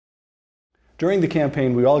During the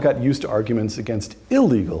campaign, we all got used to arguments against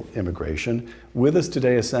illegal immigration. With us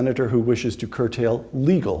today, a senator who wishes to curtail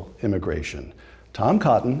legal immigration. Tom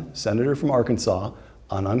Cotton, senator from Arkansas,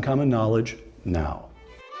 on Uncommon Knowledge now.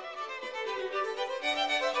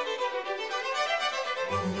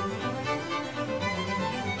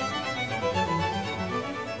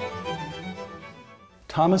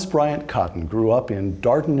 Thomas Bryant Cotton grew up in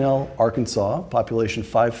Dardanelle, Arkansas, population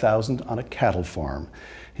 5,000, on a cattle farm.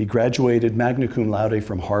 He graduated magna cum laude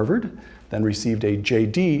from Harvard, then received a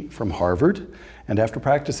JD from Harvard, and after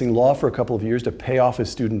practicing law for a couple of years to pay off his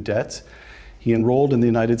student debts, he enrolled in the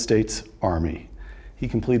United States Army. He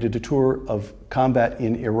completed a tour of combat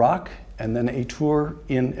in Iraq and then a tour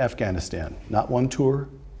in Afghanistan. Not one tour,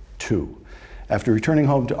 two. After returning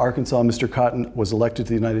home to Arkansas, Mr. Cotton was elected to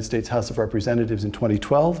the United States House of Representatives in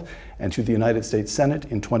 2012 and to the United States Senate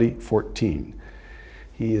in 2014.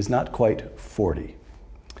 He is not quite 40.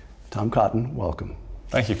 Tom Cotton, welcome.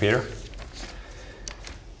 Thank you, Peter.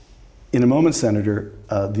 In a moment, Senator,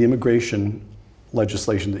 the immigration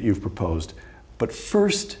legislation that you've proposed. But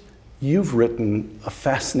first, you've written a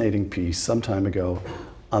fascinating piece some time ago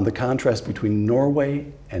on the contrast between Norway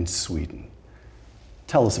and Sweden.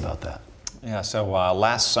 Tell us about that. Yeah, so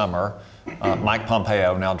last summer, Mike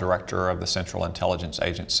Pompeo, now director of the Central Intelligence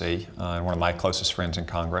Agency, and one of my closest friends in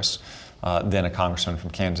Congress, then a congressman from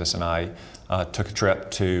Kansas, and I took a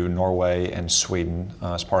trip to Norway and Sweden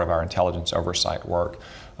as part of our intelligence oversight work.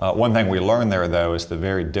 One thing we learned there, though, is the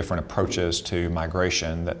very different approaches to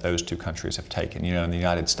migration that those two countries have taken. You know, in the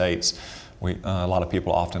United States, a lot of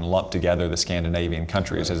people often lump together the Scandinavian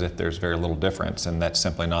countries as if there's very little difference, and that's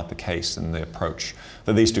simply not the case in the approach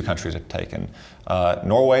that these two countries have taken.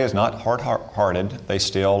 Norway is not hard-hearted. They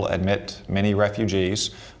still admit many refugees.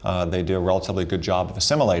 They do a relatively good job of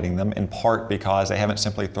assimilating them, in part because they haven't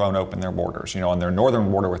simply thrown open their borders. You know, on their northern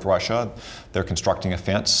border with Russia, they're constructing a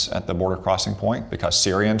fence at the border crossing point because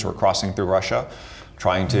Syrians were crossing through Russia,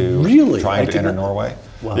 trying to enter Norway.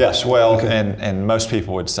 Wow. Yes, well, okay. and most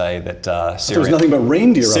people would say that there's nothing but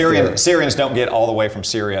reindeer up there. Syrians don't get all the way from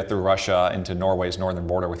Syria through Russia into Norway's northern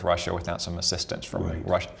border with Russia without some assistance from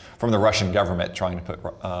from the Russian government trying to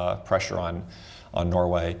put pressure on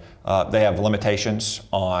Norway. They have limitations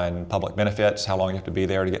on public benefits, how long you have to be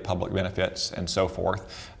there to get public benefits, and so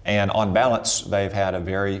forth. And on balance, they've had a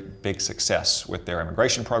very big success with their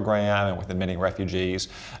immigration program and with admitting refugees.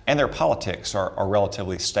 And their politics are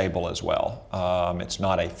relatively stable as well. It's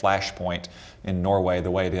not a flashpoint in Norway the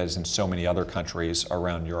way it is in so many other countries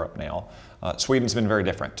around Europe now. Sweden's been very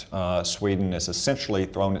different. Sweden has essentially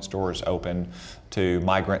thrown its doors open to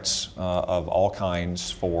migrants of all kinds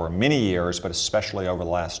for many years, but especially over the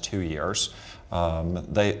last 2 years.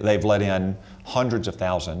 They've let in hundreds of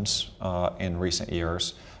thousands in recent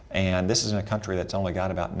years. And this is in a country that's only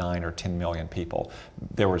got about 9 or 10 million people.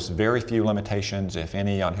 There was very few limitations, if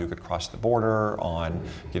any, on who could cross the border, on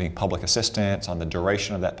getting public assistance, on the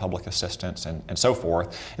duration of that public assistance, and so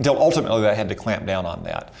forth, until ultimately they had to clamp down on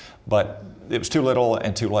that. But it was too little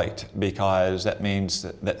and too late, because that means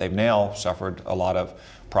that they've now suffered a lot of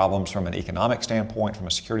problems from an economic standpoint, from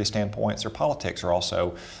a security standpoint. Their politics are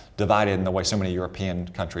also divided in the way so many European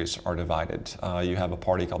countries are divided. You have a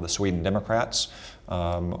party called the Sweden Democrats,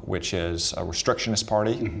 which is a restrictionist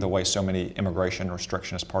party, the way so many immigration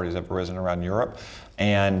restrictionist parties have arisen around Europe.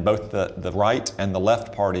 And both the right and the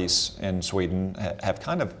left parties in Sweden have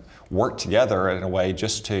kind of worked together in a way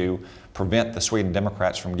just to prevent the Sweden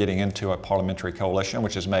Democrats from getting into a parliamentary coalition,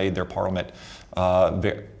 which has made their parliament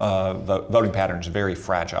voting patterns very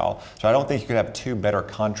fragile. So I don't think you could have two better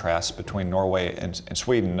contrasts between Norway and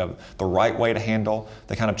Sweden of the right way to handle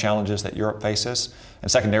the kind of challenges that Europe faces, and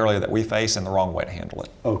secondarily that we face, and the wrong way to handle it.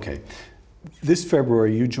 Okay. This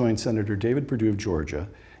February, you joined Senator David Perdue of Georgia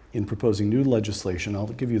in proposing new legislation. I'll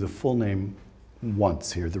give you the full name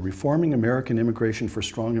once here. The Reforming American Immigration for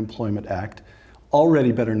Strong Employment Act,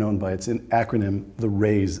 already better known by its acronym, the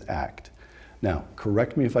RAISE Act. Now,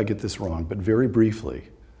 correct me if I get this wrong, but very briefly,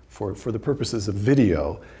 for the purposes of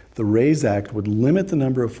video, the RAISE Act would limit the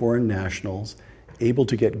number of foreign nationals able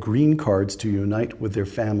to get green cards to unite with their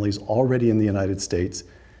families already in the United States,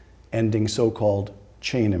 ending so-called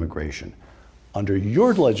chain immigration. Under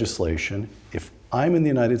your legislation, if I'm in the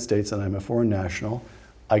United States and I'm a foreign national,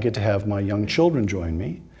 I get to have my young children join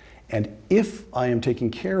me, and if I am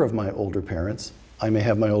taking care of my older parents, I may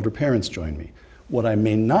have my older parents join me. What I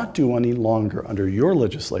may not do any longer under your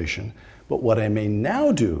legislation, but what I may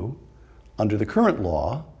now do under the current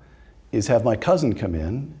law is have my cousin come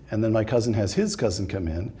in, and then my cousin has his cousin come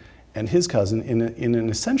in, and his cousin in an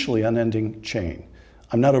essentially unending chain.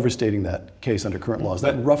 I'm not overstating that case under current law. Is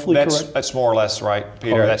that roughly correct? That's more or less right,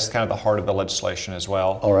 Peter. Right. That's kind of the heart of the legislation as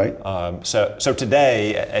well. All right. So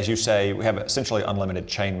today, as you say, we have essentially unlimited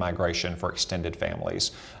chain migration for extended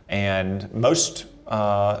families. And most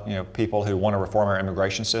people who want to reform our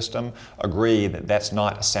immigration system agree that that's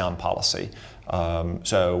not a sound policy.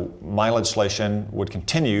 So my legislation would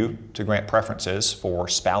continue to grant preferences for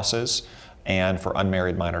spouses and for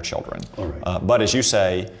unmarried minor children. All right. But as you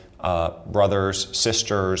say, brothers,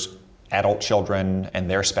 sisters, adult children, and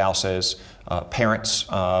their spouses, parents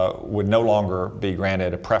would no longer be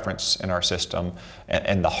granted a preference in our system.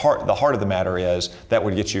 And the heart of the matter is that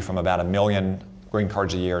would get you from about 1 million green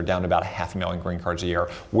cards a year down to about 500,000 green cards a year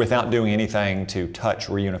without doing anything to touch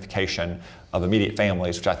reunification of immediate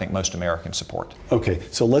families, which I think most Americans support. Okay,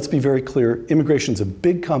 so let's be very clear. Immigration's a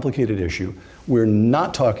big, complicated issue. We're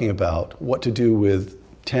not talking about what to do with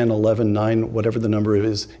 10, 11, 9, whatever the number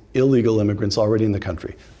is, illegal immigrants already in the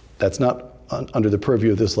country. That's not under the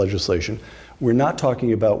purview of this legislation. We're not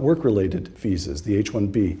talking about work-related visas, the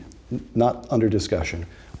H-1B, not under discussion.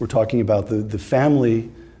 We're talking about the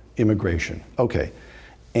family immigration. Okay,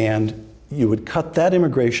 and you would cut that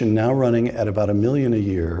immigration now running at about 1 million a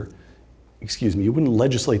year. Excuse me, you wouldn't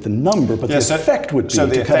legislate the number, but the effect would be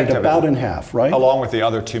to cut it about in half, right? Along with the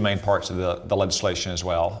other two main parts of the legislation as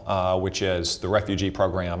well, which is the refugee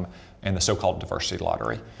program and the so-called diversity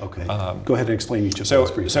lottery. Okay, go ahead and explain each of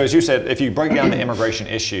those briefly. So as you said, if you break down the immigration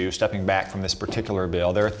issue, stepping back from this particular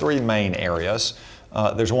bill, there are 3 main areas.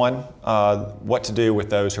 There's one, what to do with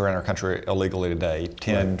those who are in our country illegally today,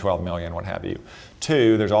 10, right. 12 million, what have you.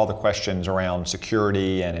 2, there's all the questions around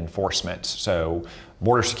security and enforcement. So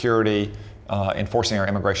border security, enforcing our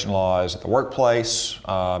immigration laws at the workplace,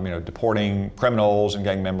 deporting criminals and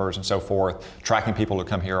gang members and so forth, tracking people who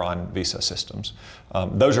come here on visa systems.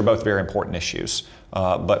 Those are both very important issues.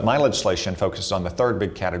 But my legislation focuses on the 3rd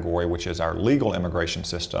big category, which is our legal immigration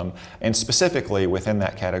system, and specifically within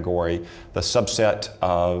that category, the subset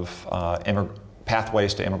of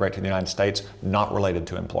pathways to immigrate to the United States not related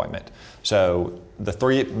to employment. So the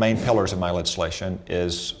 3 main pillars of my legislation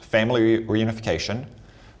is family reunification,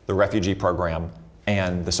 the refugee program,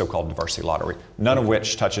 and the so-called diversity lottery, none of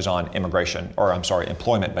which touches on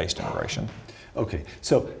employment-based immigration. Okay,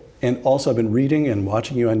 so, and also I've been reading and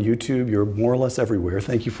watching you on YouTube. You're more or less everywhere.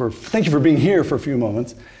 Thank you for being here for a few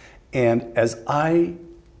moments. And as I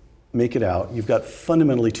make it out, you've got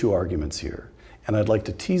fundamentally 2 arguments here. And I'd like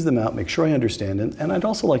to tease them out, make sure I understand, and I'd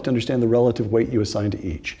also like to understand the relative weight you assign to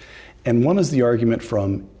each. And one is the argument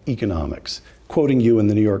from economics. Quoting you in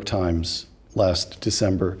the New York Times last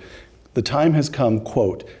December, the time has come,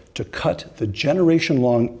 quote, to cut the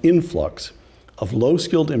generation-long influx of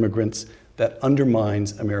low-skilled immigrants that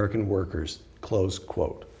undermines American workers, close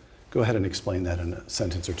quote. Go ahead and explain that in a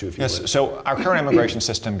sentence or two if you would. Yes, so our current immigration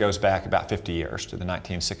system goes back about 50 years to the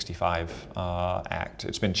 1965 Act.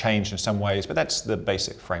 It's been changed in some ways, but that's the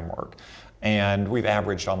basic framework. And we've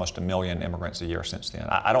averaged almost 1 million immigrants a year since then.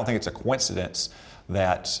 I don't think it's a coincidence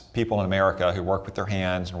that people in America who work with their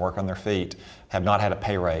hands and work on their feet have not had a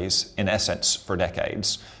pay raise, in essence, for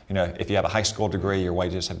decades. If you have a high school degree, your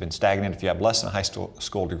wages have been stagnant. If you have less than a high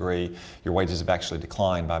school degree, your wages have actually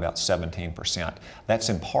declined by about 17%. That's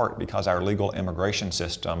in part because our legal immigration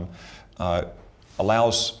system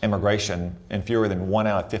allows immigration in fewer than 1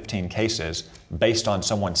 out of 15 cases based on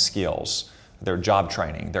someone's skills, their job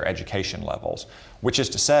training, their education levels, which is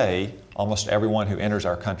to say almost everyone who enters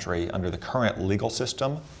our country under the current legal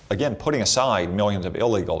system, again, putting aside millions of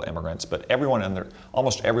illegal immigrants, but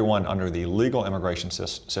almost everyone under the legal immigration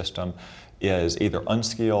system is either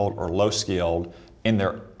unskilled or low skilled in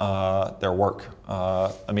their work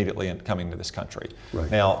immediately in coming to this country.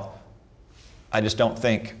 Right. Now, I just don't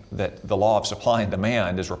think that the law of supply and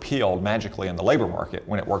demand is repealed magically in the labor market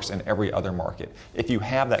when it works in every other market. If you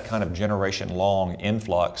have that kind of generation-long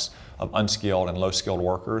influx of unskilled and low-skilled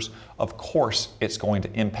workers, of course it's going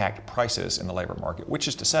to impact prices in the labor market, which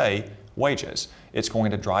is to say wages. It's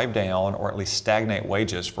going to drive down or at least stagnate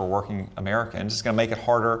wages for working Americans. It's going to make it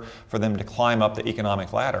harder for them to climb up the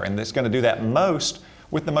economic ladder, and it's going to do that most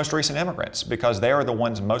with the most recent immigrants, because they are the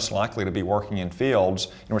ones most likely to be working in fields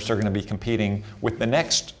in which they're going to be competing with the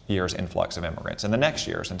next year's influx of immigrants and the next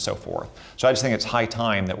year's and so forth. So I just think it's high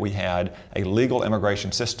time that we had a legal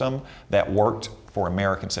immigration system that worked for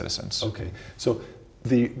American citizens. Okay, so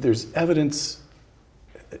there's evidence,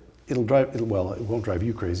 it won't drive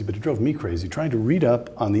you crazy, but it drove me crazy, trying to read up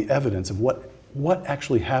on the evidence of what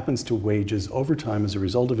actually happens to wages over time as a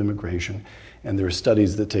result of immigration. And there are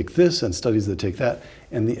studies that take this and studies that take that,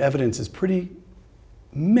 and the evidence is pretty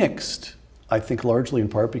mixed I think largely in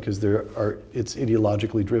part because it's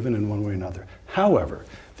ideologically driven in one way or another. However,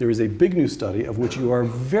 there is a big new study of which you are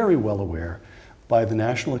very well aware by the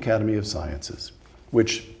National Academy of Sciences,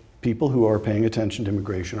 which people who are paying attention to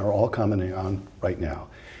immigration are all commenting on right now.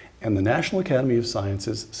 And the National Academy of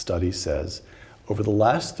Sciences study says, over the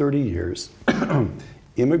last 30 years,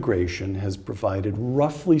 immigration has provided,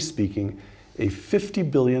 roughly speaking, a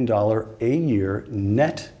 $50 billion a year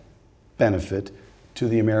net benefit to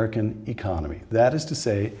the American economy. That is to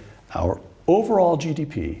say, our overall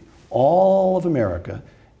GDP, all of America,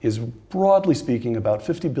 is broadly speaking about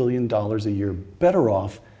 $50 billion a year better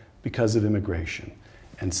off because of immigration.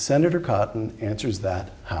 And Senator Cotton answers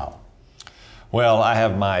that how? Well, I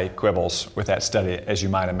have my quibbles with that study, as you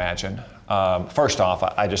might imagine. First off,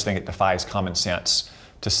 I just think it defies common sense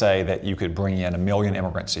to say that you could bring in 1 million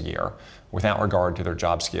immigrants a year without regard to their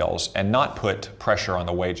job skills and not put pressure on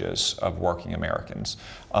the wages of working Americans.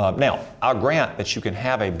 Now, I'll grant that you can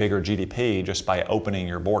have a bigger GDP just by opening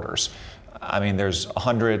your borders. I mean, there's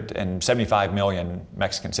 175 million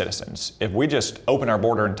Mexican citizens. If we just open our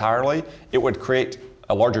border entirely, it would create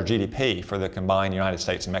a larger GDP for the combined United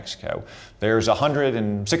States and Mexico. There's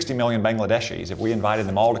 160 million Bangladeshis. If we invited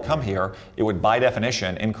them all to come here, it would by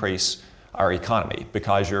definition increase our economy,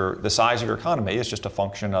 because the size of your economy is just a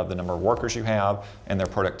function of the number of workers you have and their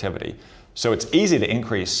productivity. So it's easy to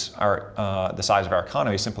increase the size of our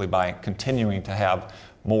economy simply by continuing to have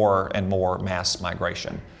more and more mass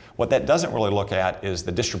migration. What that doesn't really look at is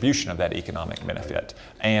the distribution of that economic benefit.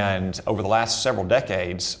 And over the last several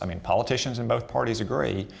decades, I mean, politicians in both parties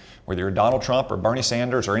agree, whether you're Donald Trump or Bernie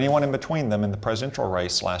Sanders or anyone in between them in the presidential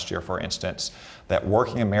race last year, for instance, that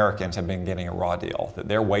working Americans have been getting a raw deal, that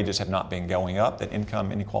their wages have not been going up, that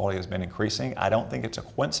income inequality has been increasing. I don't think it's a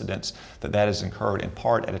coincidence that that has occurred in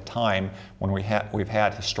part at a time when we've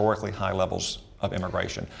had historically high levels of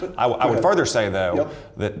immigration. I would further say, though,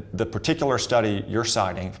 that the particular study you're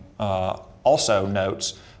citing also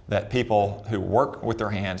notes that people who work with their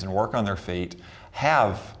hands and work on their feet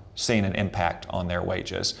have seen an impact on their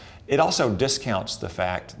wages. It also discounts the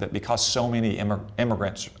fact that because so many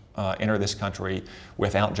immigrants enter this country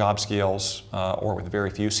without job skills or with very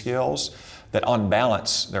few skills, that on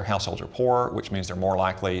balance, their households are poor, which means they're more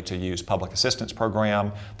likely to use public assistance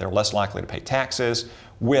program, they're less likely to pay taxes,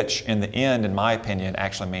 which in the end, in my opinion,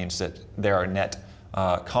 actually means that there are net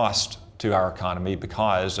cost to our economy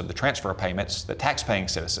because of the transfer payments that tax-paying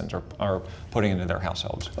citizens are putting into their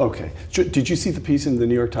households. Okay. Did you see the piece in the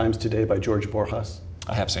New York Times today by George Borjas?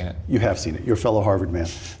 I have seen it. You have seen it. You're a fellow Harvard man.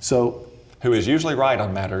 Who is usually right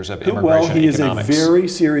on matters of immigration well, he economics. is a very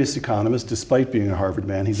serious economist, despite being a Harvard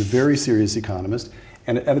man. He's a very serious economist.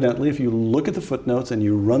 And evidently, if you look at the footnotes and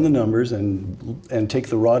you run the numbers and take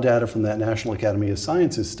the raw data from that National Academy of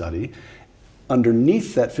Sciences study,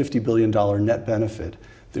 underneath that $50 billion net benefit,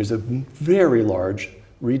 there's a very large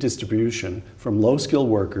redistribution from low-skilled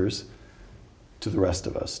workers to the rest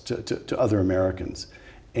of us, to other Americans.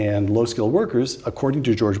 And low-skilled workers, according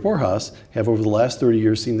to George Borjas, have over the last 30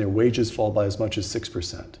 years seen their wages fall by as much as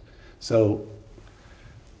 6%. So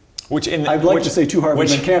I'd like to say two Harvard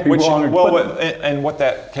men can't be wrong. And what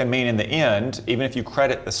that can mean in the end, even if you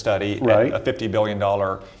credit the study at a $50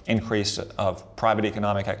 billion increase of private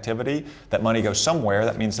economic activity, that money goes somewhere.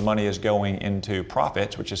 That means the money is going into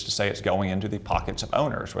profits, which is to say it's going into the pockets of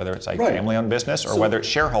owners, whether it's a family-owned business or whether it's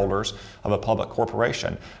shareholders of a public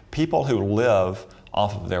corporation. People who live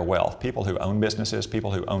off of their wealth. People who own businesses,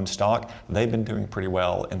 people who own stock, they've been doing pretty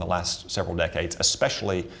well in the last several decades,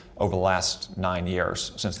 especially over the last 9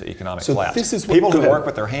 years since the economic collapse. People who work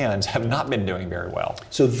with their hands have not been doing very well.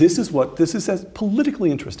 So this is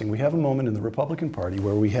politically interesting. We have a moment in the Republican Party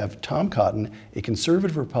where we have Tom Cotton, a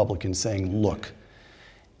conservative Republican, saying, look,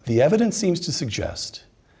 the evidence seems to suggest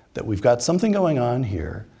that we've got something going on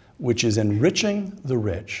here which is enriching the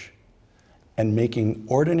rich and making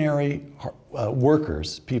ordinary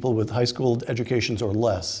workers, people with high school educations or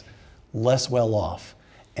less well off.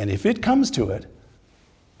 And if it comes to it,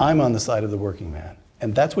 I'm on the side of the working man.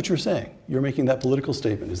 And that's what you're saying. You're making that political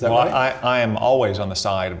statement. Is that right? I am always on the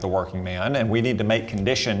side of the working man, and we need to make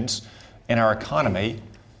conditions in our economy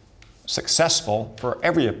successful for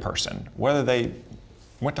every person, whether they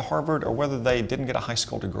went to Harvard or whether they didn't get a high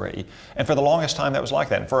school degree. And for the longest time, that was like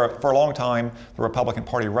that. And for a long time, the Republican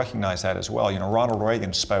Party recognized that as well. You know, Ronald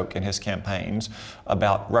Reagan spoke in his campaigns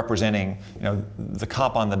about representing, the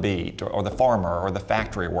cop on the beat or the farmer or the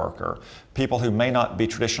factory worker, people who may not be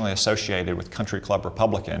traditionally associated with country club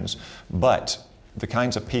Republicans, but the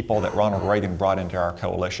kinds of people that Ronald Reagan brought into our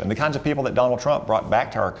coalition, the kinds of people that Donald Trump brought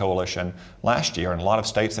back to our coalition last year in a lot of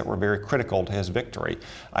states that were very critical to his victory.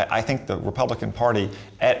 I think the Republican Party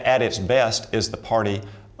at its best is the party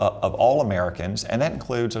of all Americans, and that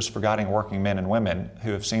includes those forgotten working men and women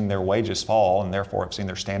who have seen their wages fall and therefore have seen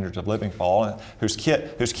their standards of living fall, and whose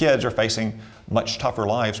kids are facing much tougher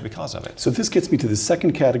lives because of it. So this gets me to the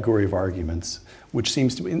second category of arguments, which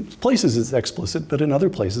seems to be, in places it's explicit, but in other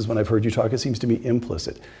places when I've heard you talk, it seems to be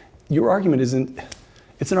implicit. Your argument isn't,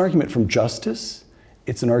 it's an argument from justice,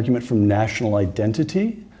 it's an argument from national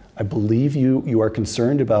identity. I believe you are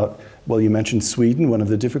concerned about, well, you mentioned Sweden. One of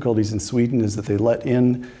the difficulties in Sweden is that they let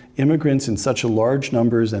in immigrants in such a large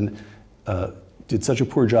numbers and did such a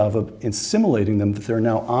poor job of assimilating them that there are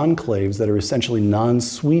now enclaves that are essentially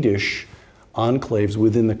non-Swedish enclaves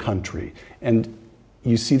within the country. And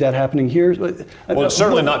you see that happening here? Well,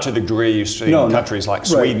 certainly not to the degree you see in countries like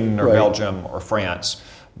Sweden or Belgium or France.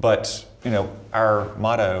 But our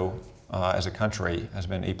motto as a country has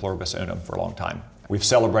been E pluribus unum for a long time. We've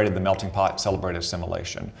celebrated the melting pot, celebrated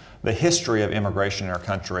assimilation. The history of immigration in our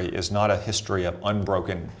country is not a history of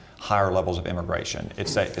unbroken higher levels of immigration.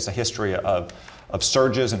 It's a history of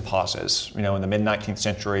surges and pauses. In the mid-19th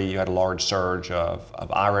century, you had a large surge of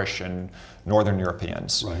Irish and Northern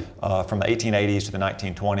Europeans. Right. From the 1880s to the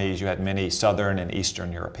 1920s, you had many Southern and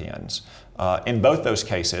Eastern Europeans. In both those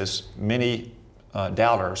cases, many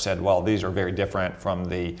doubters said, well, these are very different from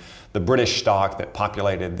the British stock that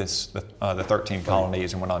populated the 13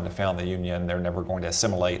 colonies and went on to found the Union. They're never going to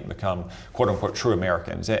assimilate and become quote-unquote true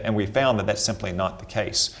Americans. And we found that that's simply not the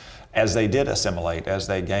case. As they did assimilate, as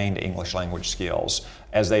they gained English language skills,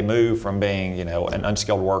 as they moved from being an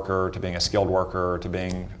unskilled worker to being a skilled worker to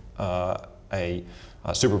being a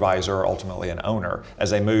supervisor, ultimately an owner. As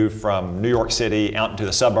they moved from New York City out into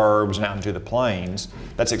the suburbs and out into the plains,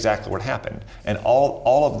 that's exactly what happened. And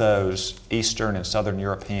all of those Eastern and Southern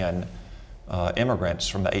European immigrants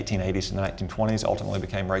from the 1880s to the 1920s ultimately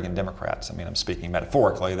became Reagan Democrats. I mean, I'm speaking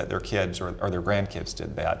metaphorically that their kids or their grandkids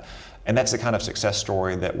did that. And that's the kind of success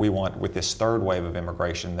story that we want with this third wave of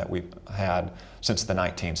immigration that we've had since the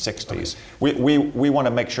 1960s. Okay. We want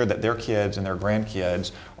to make sure that their kids and their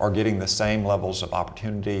grandkids are getting the same levels of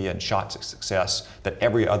opportunity and shots at success that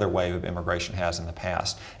every other wave of immigration has in the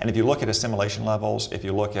past. And if you look at assimilation levels, if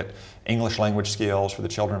you look at English language skills for the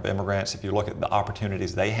children of immigrants, if you look at the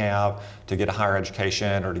opportunities they have to get a higher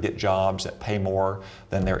education or to get jobs that pay more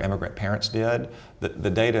than their immigrant parents did,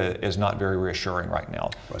 the data is not very reassuring right now.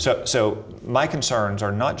 Right. So my concerns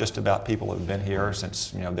are not just about people who have been here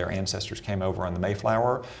since their ancestors came over on the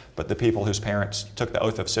Mayflower, but the people whose parents took the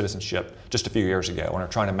oath of citizenship just a few years ago and are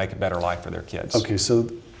trying to make a better life for their kids. Okay, so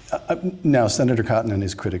now Senator Cotton and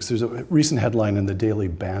his critics, there's a recent headline in the Daily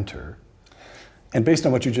Banter, and based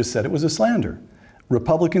on what you just said, it was a slander.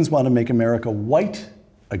 Republicans want to make America white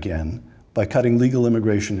again by cutting legal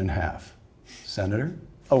immigration in half. Senator?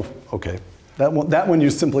 Oh, okay. That one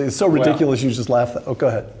you simply, it's so ridiculous you just laugh. Oh, go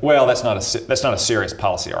ahead. Well, that's not a serious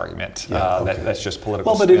policy argument. Yeah, okay. That's just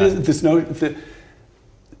political. Well, but it is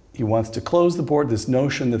he wants to close the board. This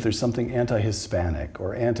notion that there's something anti-Hispanic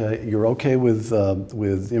or you're okay with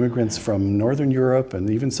immigrants from Northern Europe and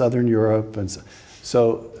even Southern Europe, and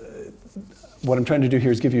so what I'm trying to do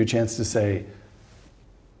here is give you a chance to say,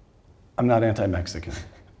 I'm not anti-Mexican.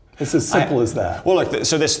 It's as simple as that. Well, look,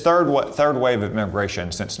 so this third wave of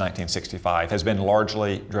immigration since 1965 has been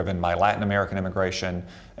largely driven by Latin American immigration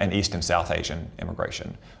and East and South Asian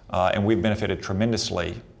immigration. And we've benefited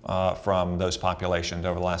tremendously from those populations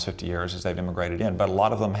over the last 50 years as they've immigrated in. But a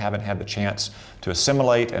lot of them haven't had the chance to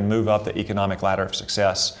assimilate and move up the economic ladder of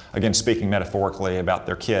success, again, speaking metaphorically about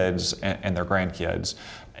their kids and their grandkids.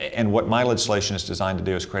 And what my legislation is designed to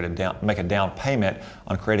do is make a down payment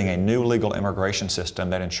on creating a new legal immigration system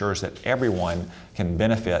that ensures that everyone can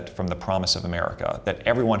benefit from the promise of America, that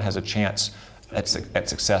everyone has a chance at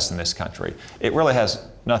success in this country. It really has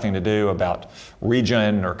nothing to do about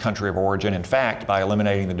region or country of origin. In fact, by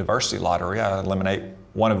eliminating the diversity lottery, I eliminate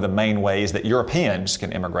one of the main ways that Europeans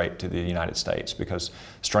can immigrate to the United States, because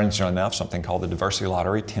strangely enough, something called the diversity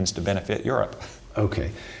lottery tends to benefit Europe.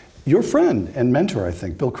 Okay. Your friend and mentor, I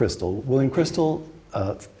think, Bill Kristol, William Kristol,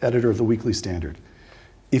 editor of the Weekly Standard.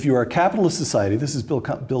 If you are a capitalist society, this is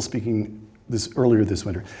Bill speaking earlier this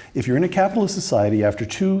winter. If you're in a capitalist society, after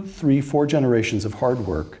 2, 3, 4 generations of hard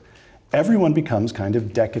work, everyone becomes kind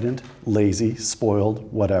of decadent, lazy,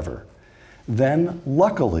 spoiled, whatever. Then,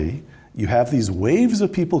 luckily, you have these waves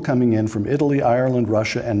of people coming in from Italy, Ireland,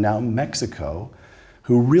 Russia, and now Mexico,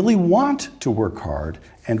 who really want to work hard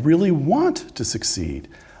and really want to succeed.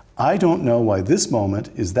 I don't know why this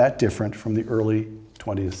moment is that different from the early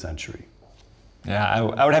 20th century. Yeah,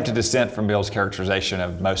 I would have to dissent from Bill's characterization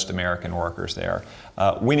of most American workers there.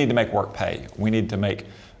 We need to make work pay. We need to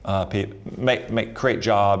create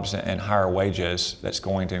jobs and higher wages that's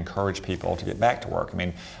going to encourage people to get back to work. I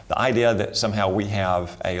mean, the idea that somehow we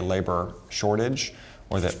have a labor shortage,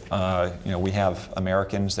 or that we have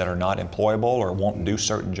Americans that are not employable or won't do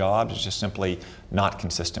certain jobs is just simply not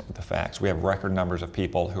consistent with the facts. We have record numbers of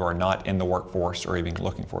people who are not in the workforce or even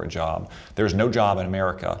looking for a job. There's no job in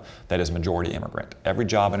America that is majority immigrant. Every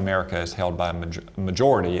job in America is held by a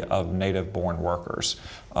majority of native-born workers.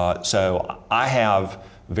 So I have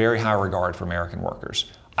very high regard for American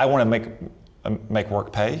workers. I want to make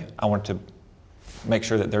work pay. I want to make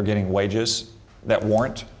sure that they're getting wages that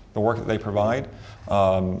warrant the work that they provide.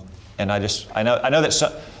 And I know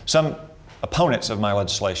that some opponents of my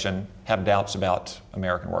legislation have doubts about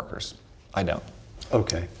American workers. I don't.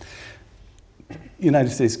 Okay. United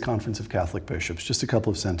States Conference of Catholic Bishops, just a couple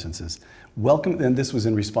of sentences. Welcome, and this was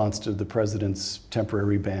in response to the president's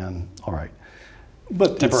temporary ban. All right.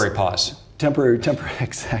 But temporary pause. Temporary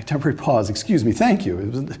pause, excuse me, thank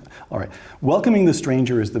you. All right. Welcoming the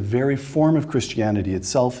stranger is the very form of Christianity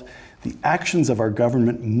itself. The actions of our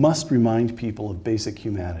government must remind people of basic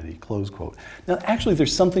humanity, close quote. Now, actually,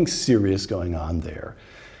 there's something serious going on there,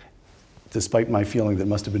 despite my feeling that it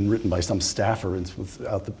must have been written by some staffer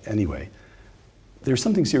anyway. There's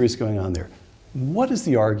something serious going on there. What is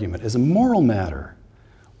the argument? As a moral matter,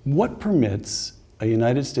 what permits a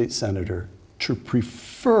United States senator to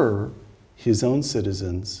prefer his own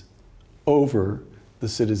citizens over the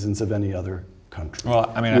citizens of any other country?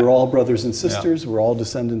 Well, I mean, we're all brothers and sisters. Yeah. We're all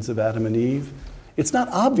descendants of Adam and Eve. It's not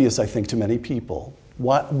obvious, I think, to many people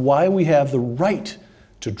why we have the right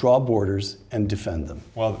to draw borders and defend them.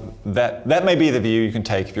 Well, that may be the view you can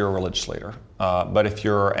take if you're a religious leader. But if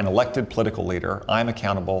you're an elected political leader, I'm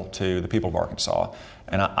accountable to the people of Arkansas,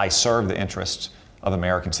 and I serve the interests of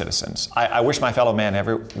American citizens. I wish my fellow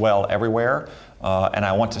man well everywhere, and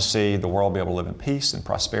I want to see the world be able to live in peace and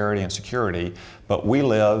prosperity and security, but we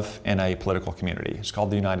live in a political community. It's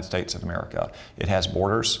called the United States of America. It has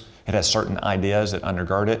borders, it has certain ideas that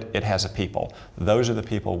undergird it, it has a people. Those are the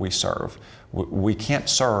people we serve. We can't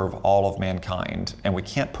serve all of mankind, and we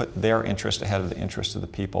can't put their interest ahead of the interest of the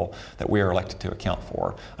people that we are elected to account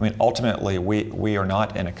for. I mean, ultimately, we are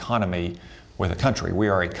not an economy with a country. We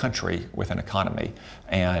are a country with an economy.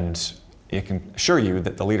 And it can assure you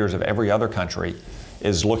that the leaders of every other country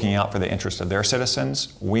is looking out for the interest of their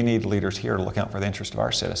citizens. We need leaders here to look out for the interest of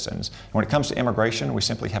our citizens. And when it comes to immigration, we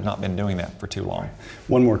simply have not been doing that for too long.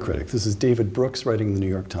 One more critic. This is David Brooks writing in the New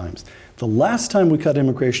York Times. The last time we cut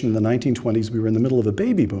immigration in the 1920s, we were in the middle of a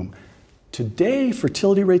baby boom. Today,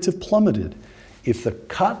 fertility rates have plummeted. If the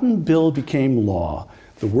Cotton Bill became law,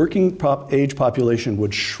 the working age population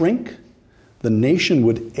would shrink, the nation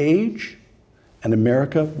would age, and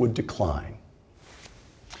America would decline.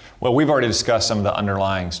 Well, we've already discussed some of the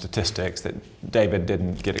underlying statistics that David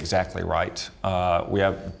didn't get exactly right.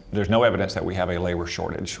 There's no evidence that we have a labor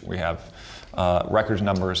shortage. We have record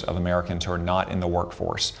numbers of Americans who are not in the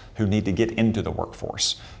workforce, who need to get into the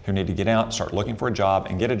workforce, who need to get out, start looking for a job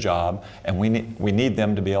and get a job, and we need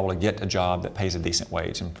them to be able to get a job that pays a decent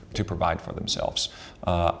wage and to provide for themselves.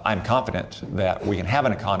 I'm confident that we can have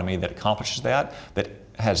an economy that accomplishes that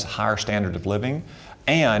has higher standard of living,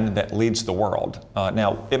 and that leads the world.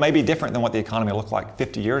 Now, it may be different than what the economy looked like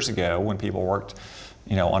 50 years ago when people worked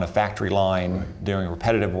on a factory line doing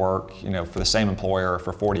repetitive work for the same employer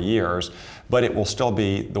for 40 years, but it will still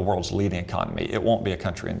be the world's leading economy. It won't be a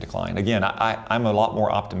country in decline. Again, I'm a lot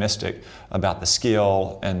more optimistic about the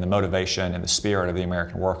skill and the motivation and the spirit of the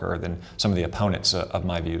American worker than some of the opponents of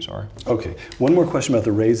my views are. Okay, one more question about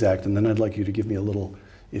the RAISE Act, and then I'd like you to give me a little,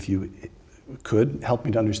 if you could, help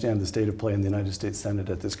me to understand the state of play in the United States Senate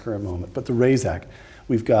at this current moment. But the RAISE Act,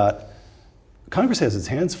 Congress has its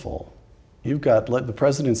hands full. You've got the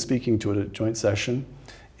president speaking to a joint session,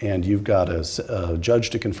 and you've got a judge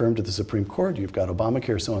to confirm to the Supreme Court, you've got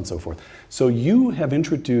Obamacare, so on and so forth. So you have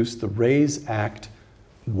introduced the RAISE Act.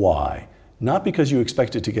 Why? Not because you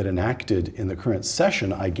expect it to get enacted in the current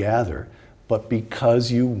session, I gather, but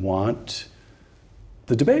because you want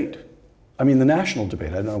the debate. I mean, the national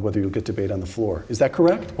debate. I don't know whether you'll get debate on the floor. Is that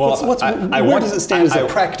correct? Well, where does it stand as a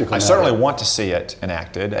practical matter? I certainly want to see it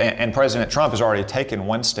enacted, and President Trump has already taken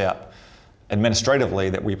one step administratively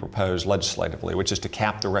that we propose legislatively, which is to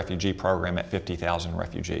cap the refugee program at 50,000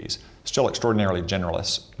 refugees. Still extraordinarily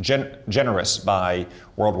generous by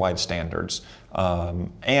worldwide standards.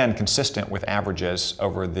 and consistent with averages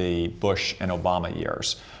over the Bush and Obama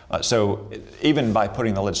years. So even by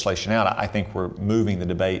putting the legislation out, I think we're moving the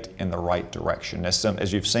debate in the right direction.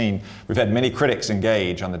 As you've seen, we've had many critics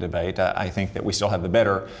engage on the debate. I think that we still have the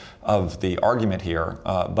better of the argument here,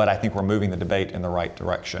 but I think we're moving the debate in the right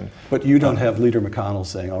direction. But you don't have Leader McConnell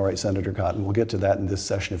saying, all right, Senator Cotton, we'll get to that in this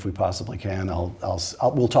session if we possibly can.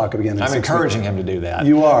 We'll talk again in I'm 6 encouraging weeks. him to do that.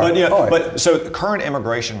 You are. But, All right. but so the current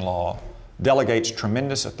immigration law delegates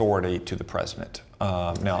tremendous authority to the president.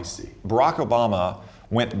 Now, Barack Obama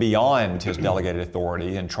went beyond his delegated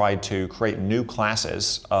authority and tried to create new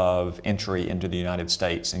classes of entry into the United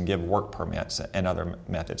States and give work permits and other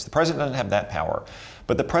methods. The president doesn't have that power,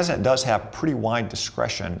 but the president does have pretty wide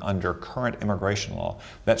discretion under current immigration law.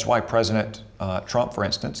 That's why President Trump, for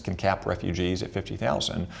instance, can cap refugees at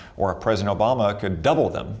 50,000, or President Obama could double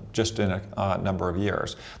them just in a number of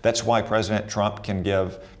years. That's why President Trump can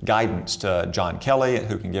give guidance to John Kelly,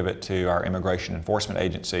 who can give it to our immigration enforcement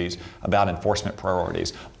agencies about enforcement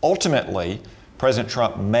priorities. Ultimately, President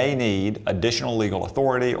Trump may need additional legal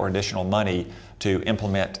authority or additional money to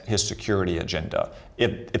implement his security agenda.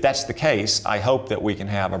 If that's the case, I hope that we can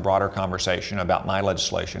have a broader conversation about my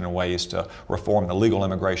legislation and ways to reform the legal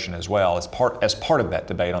immigration as well as part of that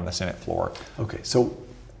debate on the Senate floor. Okay, so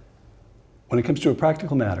when it comes to a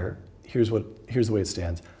practical matter, here's the way it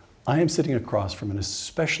stands. I am sitting across from an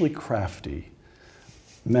especially crafty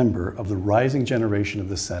member of the rising generation of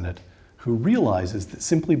the Senate who realizes that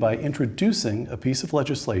simply by introducing a piece of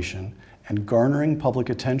legislation and garnering public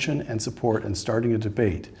attention and support and starting a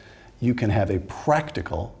debate, you can have a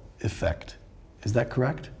practical effect. Is that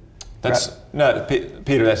correct?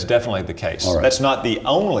 Peter, that's definitely the case. Right. That's not the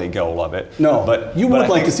only goal of it. No, but you would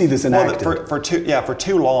like to see this enacted. Well, for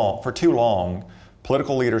too long,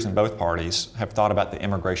 political leaders in both parties have thought about the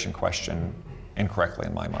immigration question incorrectly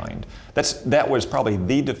in my mind. That was probably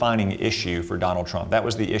the defining issue for Donald Trump. That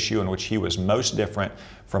was the issue in which he was most different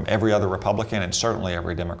from every other Republican and certainly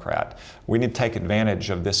every Democrat. We need to take advantage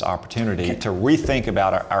of this opportunity to rethink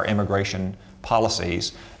about our immigration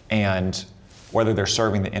policies and whether they're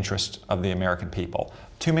serving the interest of the American people.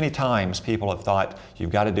 Too many times people have thought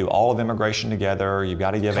you've got to do all of immigration together, you've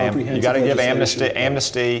got to give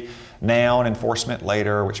amnesty now and enforcement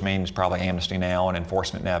later, which means probably amnesty now and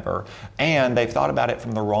enforcement never. And they've thought about it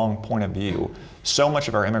from the wrong point of view. So much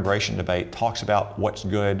of our immigration debate talks about what's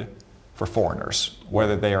good for foreigners,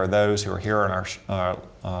 whether they are those who are here in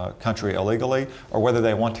our country illegally or whether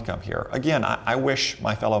they want to come here. Again, I wish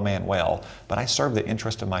my fellow man well, but I serve the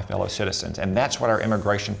interest of my fellow citizens, and that's what our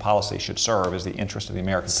immigration policy should serve, is the interest of the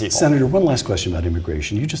American people. Senator, one last question about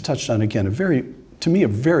immigration. You just touched on, again, a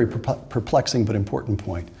very perplexing but important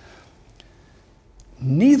point.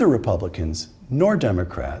 Neither Republicans nor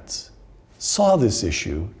Democrats saw this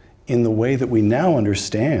issue in the way that we now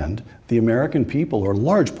understand the American people, or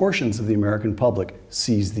large portions of the American public,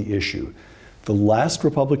 sees the issue. The last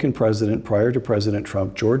Republican president prior to President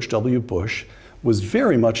Trump, George W. Bush, was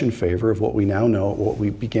very much in favor of what we now know, what we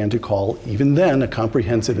began to call, even then, a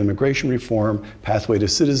comprehensive immigration reform, pathway to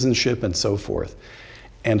citizenship, and so forth.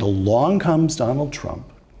 And along comes Donald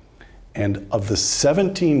Trump, and of the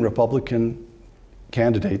 17 Republican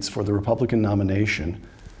candidates for the Republican nomination,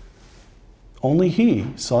 only he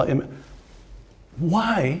saw him.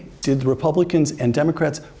 Why did the Republicans and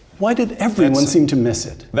Democrats, why did everyone seem to miss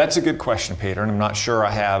it? That's a good question, Peter, and I'm not sure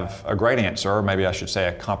I have a great answer, or maybe I should say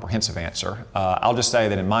a comprehensive answer. I'll just say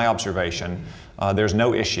that in my observation, there's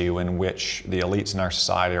no issue in which the elites in our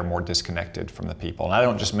society are more disconnected from the people. And I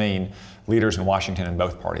don't just mean leaders in Washington in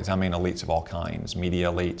both parties. I mean elites of all kinds,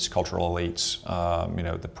 media elites, cultural elites,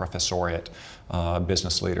 the professoriate,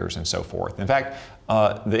 business leaders, and so forth. In fact,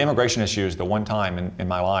 the immigration issue is the one time in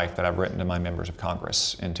my life that I've written to my members of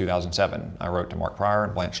Congress. In 2007, I wrote to Mark Pryor,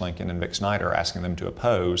 Blanche Lincoln, and Vic Snyder asking them to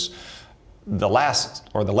oppose the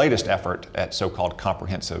latest effort at so-called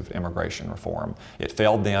comprehensive immigration reform. It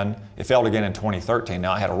failed then. It failed again in 2013.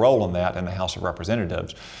 Now, I had a role in that in the House of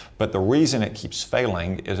Representatives, but the reason it keeps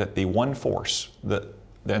failing is that the one force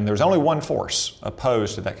and there's only one force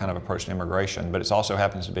opposed to that kind of approach to immigration, but it also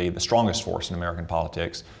happens to be the strongest force in American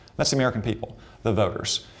politics. That's the American people, the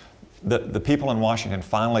voters. The people in Washington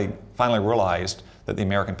finally realized that the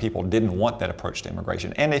American people didn't want that approach to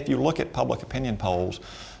immigration. And if you look at public opinion polls,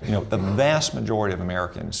 the vast majority of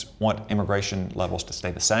Americans want immigration levels to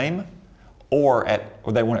stay the same, or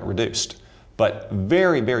they want it reduced. But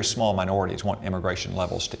very, very small minorities want immigration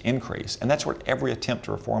levels to increase. And that's what every attempt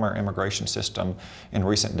to reform our immigration system in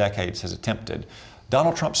recent decades has attempted.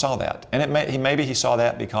 Donald Trump saw that. And maybe he saw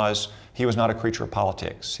that because he was not a creature of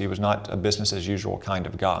politics. He was not a business as usual kind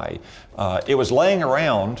of guy. It was laying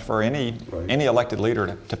around for any elected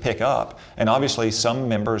leader to pick up, and obviously some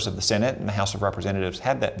members of the Senate and the House of Representatives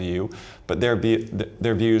had that view, but their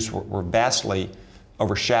views were vastly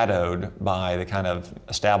overshadowed by the kind of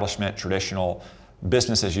establishment, traditional,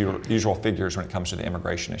 business as usual figures when it comes to the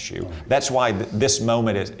immigration issue. That's why this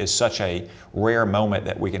moment is such a rare moment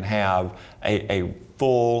that we can have a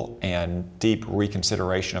full and deep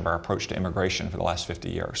reconsideration of our approach to immigration for the last 50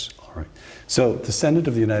 years. All right. So the Senate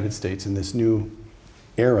of the United States in this new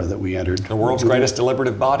era that we entered. The world's greatest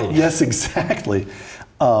deliberative body. Yes, exactly.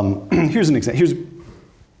 Here's an example. Here's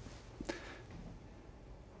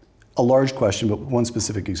a large question, but one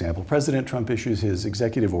specific example. President Trump issues his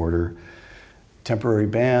executive order, temporary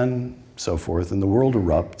ban, so forth, and the world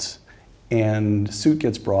erupts, and suit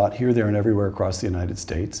gets brought here, there, and everywhere across the United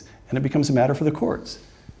States, and it becomes a matter for the courts.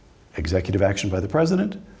 Executive action by the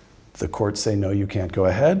president, the courts say, no, you can't go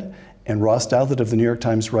ahead, and Ross Douthat of the New York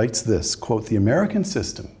Times writes this, quote, "The American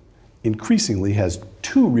system increasingly has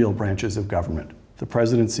two real branches of government, the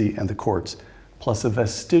presidency and the courts, plus a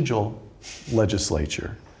vestigial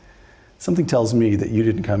legislature." Something tells me that you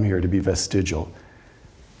didn't come here to be vestigial.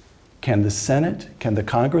 Can the Senate, can the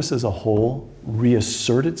Congress as a whole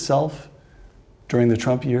reassert itself during the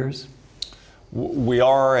Trump years? We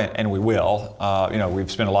are, and we will.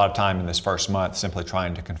 We've spent a lot of time in this first month simply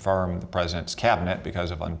trying to confirm the president's cabinet because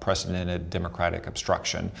of unprecedented Democratic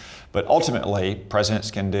obstruction. But ultimately, presidents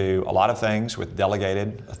can do a lot of things with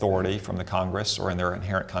delegated authority from the Congress or in their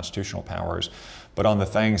inherent constitutional powers. But on the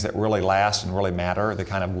things that really last and really matter, the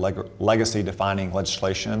kind of legacy-defining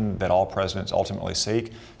legislation that all presidents ultimately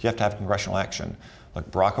seek, you have to have congressional action.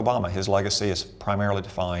 Like Barack Obama, his legacy is primarily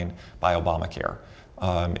defined by Obamacare.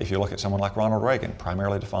 If you look at someone like Ronald Reagan,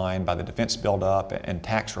 primarily defined by the defense buildup and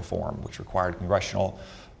tax reform, which required congressional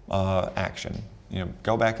action.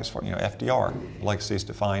 Go back as far, FDR, legacy is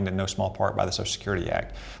defined in no small part by the Social Security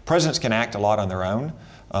Act. Presidents can act a lot on their own,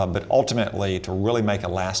 but ultimately to really make a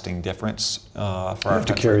lasting difference for our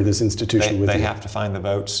country, to carry this institution with you. They have to find the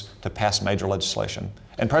votes to pass major legislation.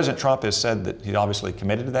 And President Trump has said that he's obviously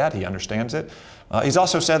committed to that. He understands it. He's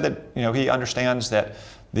also said that he understands that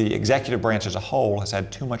the executive branch as a whole has had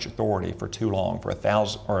too much authority for too long, for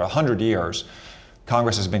 100 years.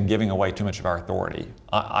 Congress has been giving away too much of our authority.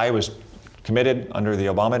 I was committed under the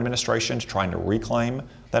Obama administration to trying to reclaim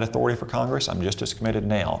that authority for Congress. I'm just as committed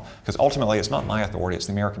now, because ultimately it's not my authority, it's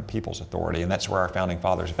the American people's authority, and that's where our founding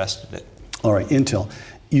fathers vested it. All right, Intel.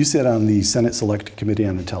 You sit on the Senate Select Committee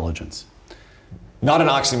on Intelligence. Not an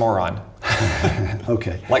oxymoron.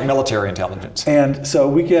 Okay. Like military intelligence. And so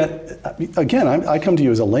we get, again, I come to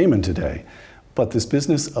you as a layman today, but this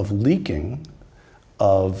business of leaking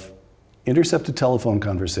of intercepted telephone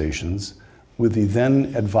conversations with the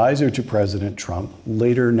then advisor to President Trump,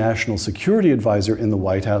 later national security advisor in the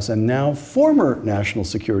White House, and now former national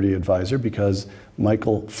security advisor, because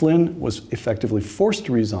Michael Flynn was effectively forced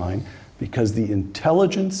to resign because the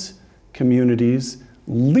intelligence communities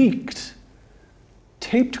leaked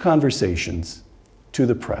taped conversations to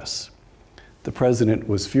the press. The president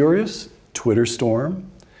was furious, Twitter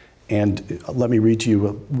storm, and let me read to you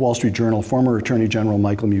a Wall Street Journal, former Attorney General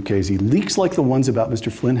Michael Mukasey, "Leaks like the ones about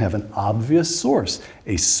Mr. Flynn have an obvious source,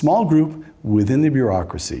 a small group within the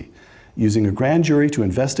bureaucracy. Using a grand jury to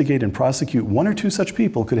investigate and prosecute one or two such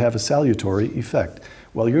people could have a salutary effect."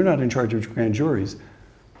 Well, you're not in charge of grand juries.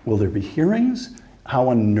 Will there be hearings? How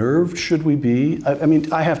unnerved should we be? I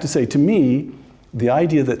mean, I have to say, to me, the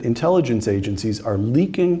idea that intelligence agencies are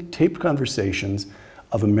leaking taped conversations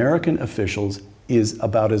of American officials is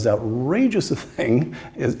about as outrageous a thing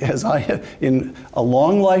as I have in a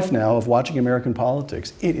long life now of watching American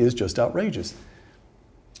politics. It is just outrageous.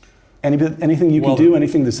 Anything you can do,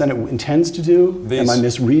 anything the Senate intends to do? Am I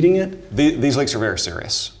misreading it? These leaks are very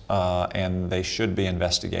serious, and they should be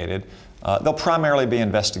investigated. They'll primarily be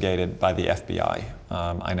investigated by the FBI.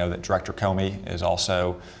 I know that Director Comey is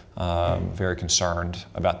also very concerned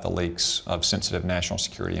about the leaks of sensitive national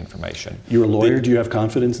security information. You're a lawyer. Do you have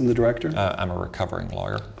confidence in the director? I'm a recovering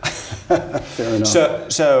lawyer. Fair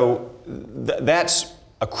enough. That's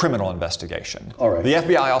a criminal investigation. All right. The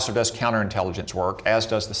FBI also does counterintelligence work, as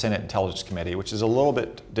does the Senate Intelligence Committee, which is a little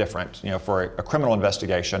bit different. For a criminal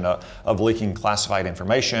investigation of leaking classified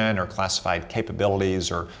information or classified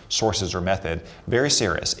capabilities or sources or method, very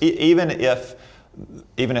serious. Even if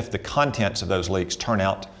the contents of those leaks turn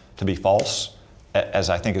out to be false,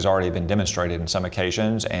 as I think has already been demonstrated in some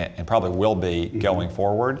occasions and probably will be going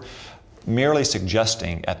forward, merely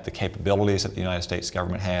suggesting at the capabilities that the United States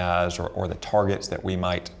government has or the targets that we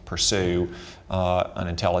might pursue on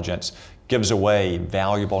intelligence gives away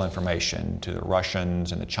valuable information to the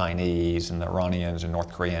Russians and the Chinese and the Iranians and North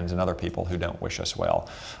Koreans and other people who don't wish us well.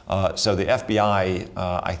 So the FBI,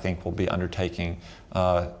 I think, will be undertaking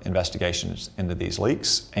investigations into these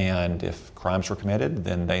leaks, and if crimes were committed,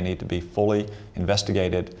 then they need to be fully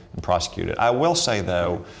investigated and prosecuted. I will say,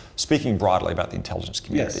 though, speaking broadly about the intelligence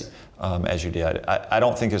community, as you did, I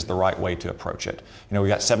don't think is the right way to approach it. You know, we've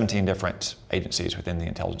got 17 different agencies within the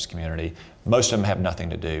intelligence community. Most of them have nothing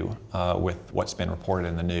to do with what's been reported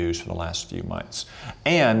in the news for the last few months.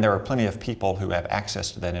 And there are plenty of people who have access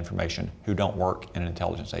to that information who don't work in an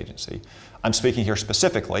intelligence agency. I'm speaking here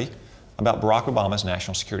specifically about Barack Obama's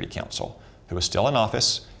National Security Council, who was still in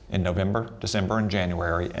office in November, December, and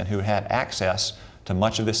January, and who had access to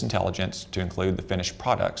much of this intelligence, to include the finished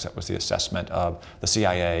products. That was the assessment of the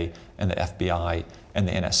CIA and the FBI and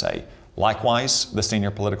the NSA. Likewise, the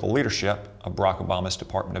senior political leadership of Barack Obama's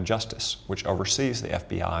Department of Justice, which oversees the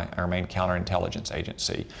FBI, our main counterintelligence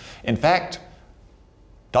agency. In fact,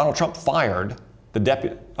 Donald Trump fired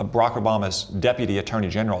Barack Obama's Deputy Attorney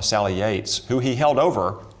General, Sally Yates, who he held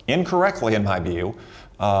over, incorrectly in my view,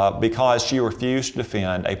 because she refused to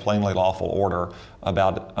defend a plainly lawful order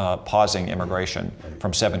about pausing immigration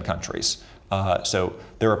from 7 countries. So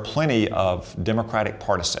there are plenty of Democratic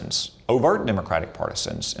partisans, overt Democratic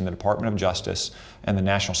partisans in the Department of Justice and the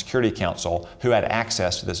National Security Council who had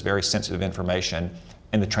access to this very sensitive information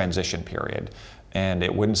in the transition period. And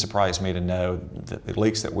it wouldn't surprise me to know that the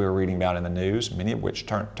leaks that we're reading about in the news, many of which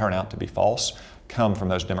turn out to be false, come from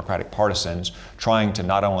those Democratic partisans trying to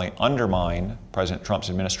not only undermine President Trump's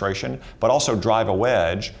administration, but also drive a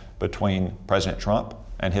wedge between President Trump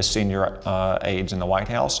and his senior aides in the White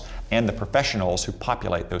House and the professionals who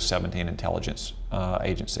populate those 17 intelligence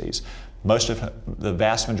agencies. The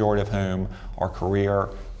vast majority of whom are career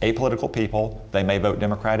apolitical people. They may vote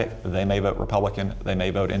Democratic, they may vote Republican, they may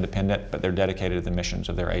vote independent, but they're dedicated to the missions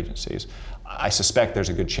of their agencies. I suspect there's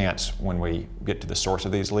a good chance when we get to the source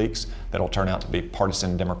of these leaks that it'll turn out to be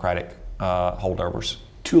partisan Democratic holdovers.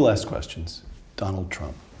 2 last questions. Donald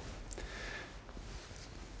Trump.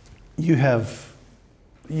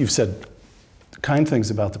 You've said kind things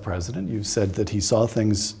about the president. You've said that he saw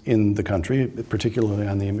things in the country, particularly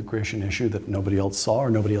on the immigration issue, that nobody else saw or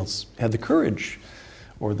nobody else had the courage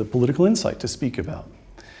or the political insight to speak about.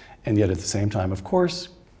 And yet at the same time, of course,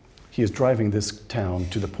 he is driving this town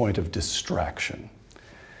to the point of distraction.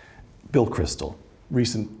 Bill Kristol,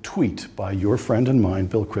 recent tweet by your friend and mine,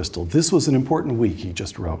 Bill Kristol. This was an important week, he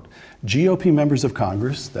just wrote. GOP members of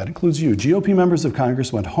Congress, that includes you, GOP members of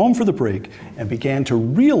Congress went home for the break and began to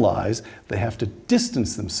realize they have to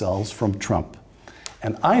distance themselves from Trump.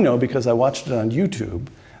 And I know, because I watched it on YouTube,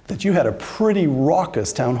 that you had a pretty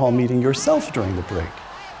raucous town hall meeting yourself during the break.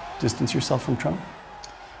 Distance yourself from Trump?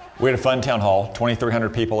 We had a fun town hall.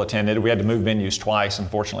 2,300 people attended. We had to move venues twice.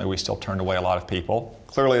 Unfortunately, we still turned away a lot of people.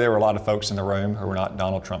 Clearly, there were a lot of folks in the room who were not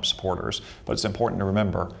Donald Trump supporters, but it's important to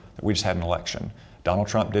remember that we just had an election. Donald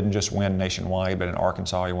Trump didn't just win nationwide, but in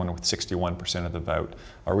Arkansas, he won with 61% of the vote.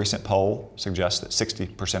 A recent poll suggests that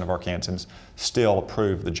 60% of Arkansans still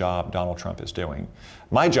approve the job Donald Trump is doing.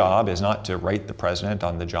 My job is not to rate the president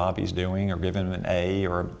on the job he's doing or give him an A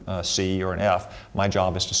or a C or an F. My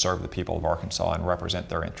job is to serve the people of Arkansas and represent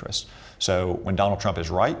their interests. So when Donald Trump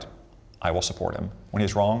is right, I will support him. When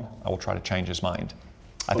he's wrong, I will try to change his mind.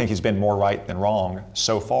 I think he's been more right than wrong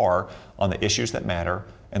so far on the issues that matter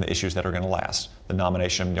and the issues that are going to last. The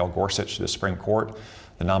nomination of Neil Gorsuch to the Supreme Court,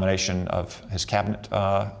 the nomination of his cabinet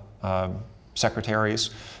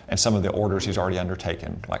secretaries, and some of the orders he's already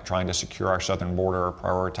undertaken, like trying to secure our southern border,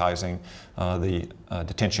 prioritizing the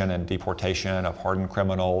detention and deportation of hardened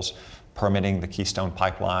criminals, permitting the Keystone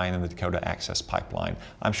Pipeline and the Dakota Access Pipeline.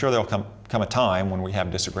 I'm sure there'll come a time when we have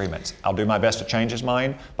disagreements. I'll do my best to change his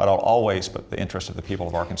mind, but I'll always put the interest of the people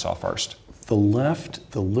of Arkansas first. The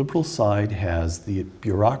left, the liberal side, has the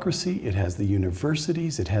bureaucracy, it has the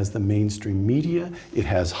universities, it has the mainstream media, it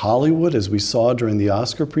has Hollywood, as we saw during the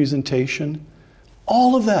Oscar presentation.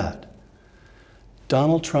 All of that.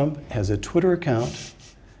 Donald Trump has a Twitter account,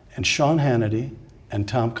 and Sean Hannity and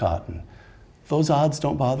Tom Cotton. Those odds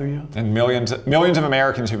don't bother you? And millions of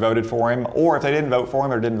Americans who voted for him, or if they didn't vote for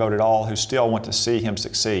him or didn't vote at all, who still want to see him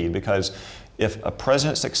succeed. Because if a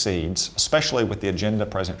president succeeds, especially with the agenda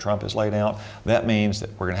President Trump has laid out, that means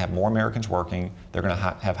that we're going to have more Americans working, they're going to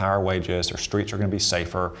have higher wages, their streets are going to be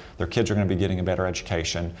safer, their kids are going to be getting a better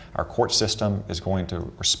education, our court system is going to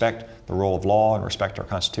respect the rule of law and respect our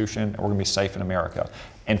Constitution, and we're going to be safe in America.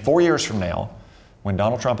 And 4 years from now, when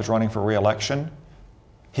Donald Trump is running for re-election,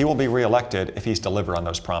 he will be reelected if he's delivered on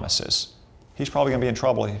those promises. He's probably going to be in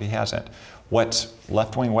trouble if he hasn't. what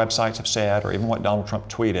left-wing websites have said, or even what Donald Trump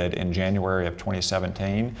tweeted in January of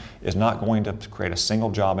 2017, is not going to create a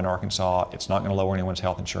single job in Arkansas. It's not going to lower anyone's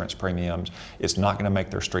health insurance premiums. It's not going to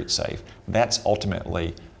make their streets safe. That's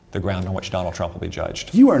ultimately the ground on which Donald Trump will be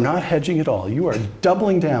judged. You are not hedging at all. You are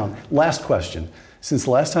doubling down. Last question. Since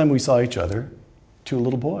the last time we saw each other, 2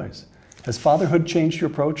 little boys. Has fatherhood changed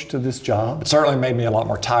your approach to this job? It certainly made me a lot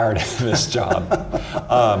more tired of this job.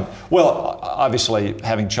 Well, obviously,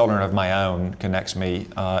 having children of my own connects me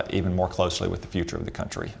even more closely with the future of the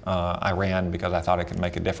country. I ran because I thought I could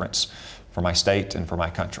make a difference for my state and for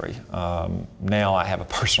my country. Now I have a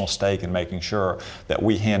personal stake in making sure that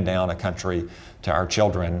we hand down a country to our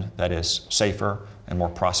children that is safer and more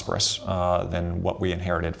prosperous than what we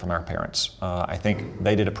inherited from our parents. I think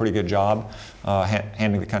they did a pretty good job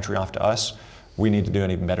handing the country off to us. We need to do an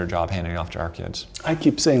even better job handing it off to our kids. I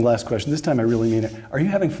keep saying last question. This time I really mean it. Are you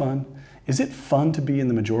having fun? Is it fun to be in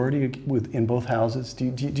the majority in both houses?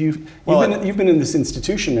 You've been in this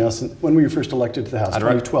institution now since when were you first elected to the House?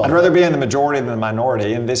 2012. I'd rather be in the majority than the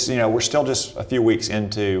minority. And this, we're still just a few weeks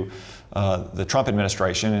into the Trump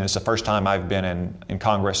administration, and it's the first time I've been in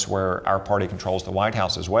Congress where our party controls the White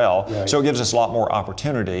House as well. Right. So it gives us a lot more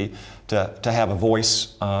opportunity to have a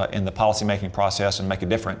voice in the policymaking process and make a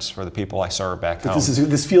difference for the people I serve back home.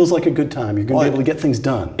 This feels like a good time. You're going to be able to get things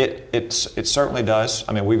done. It certainly does.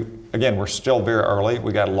 I mean, we're still very early.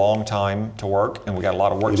 We got a long time to work, and we got a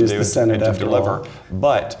lot of work to do and to deliver.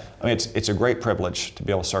 But I mean, it's a great privilege to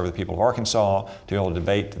be able to serve the people of Arkansas, to be able to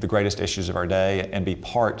debate the greatest issues of our day, and be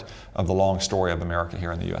part of the long story of America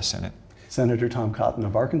here in the U.S. Senate. Senator Tom Cotton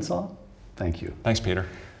of Arkansas, thank you. Thanks, Peter.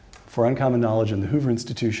 For Uncommon Knowledge and the Hoover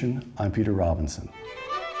Institution, I'm Peter Robinson.